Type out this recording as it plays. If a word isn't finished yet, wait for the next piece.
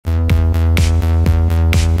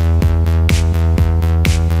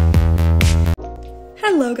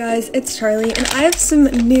Hello guys, it's Charlie and I have some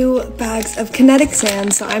new bags of Kinetic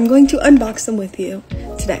sand, so I'm going to unbox them with you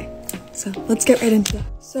today. So let's get right into that.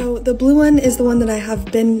 So the blue one is the one that I have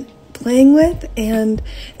been playing with and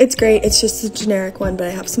it's great. It's just a generic one, but I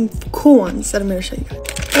have some cool ones that I'm going to show you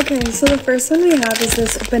guys. Okay, so the first one we have is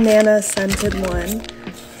this banana scented one.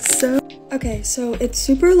 So it's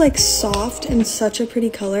super like soft and such a pretty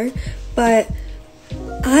color, but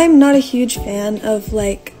I'm not a huge fan of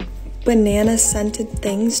like banana scented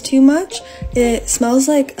things too much. It smells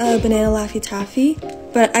like a banana Laffy Taffy,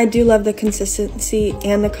 but I do love the consistency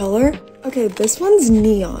and the color. Okay, this one's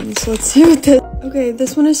neon, so let's see what this. Okay,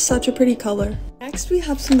 this one is such a pretty color. Next we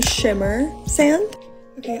have some shimmer sand.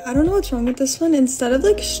 Okay, I don't know what's wrong with this one. Instead of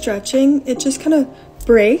like stretching, it just kind of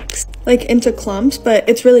breaks like into clumps, but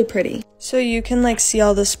it's really pretty. So you can like see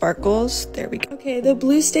all the sparkles. There we go. Okay, the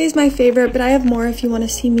blue stays my favorite, but I have more if you want to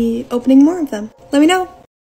see me opening more of them. Let me know.